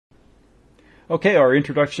Okay, our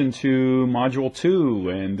introduction to Module 2,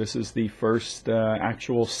 and this is the first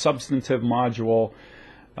actual substantive module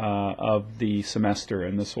of the semester,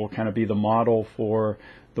 and this will kind of be the model for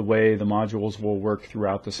the way the modules will work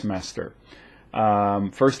throughout the semester.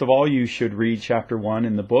 First of all, you should read Chapter 1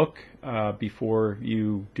 in the book before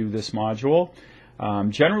you do this module.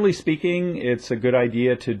 Generally speaking, it's a good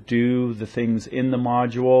idea to do the things in the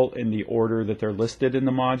module in the order that they're listed in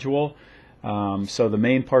the module. So the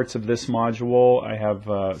main parts of this module, I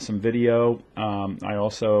have some video. I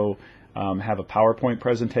also have a PowerPoint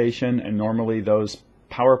presentation, and normally those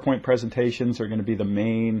PowerPoint presentations are going to be the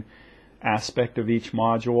main aspect of each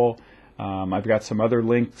module. I've got some other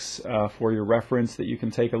links for your reference that you can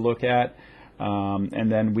take a look at.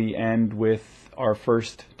 And then we end with our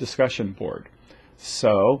first discussion board.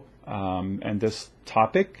 So, and this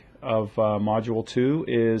topic of Module 2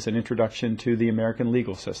 is an introduction to the American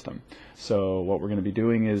legal system. So what we're going to be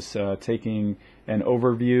doing is taking an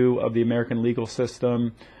overview of the American legal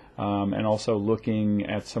system and also looking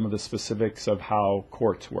at some of the specifics of how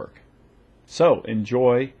courts work. So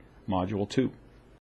enjoy Module 2.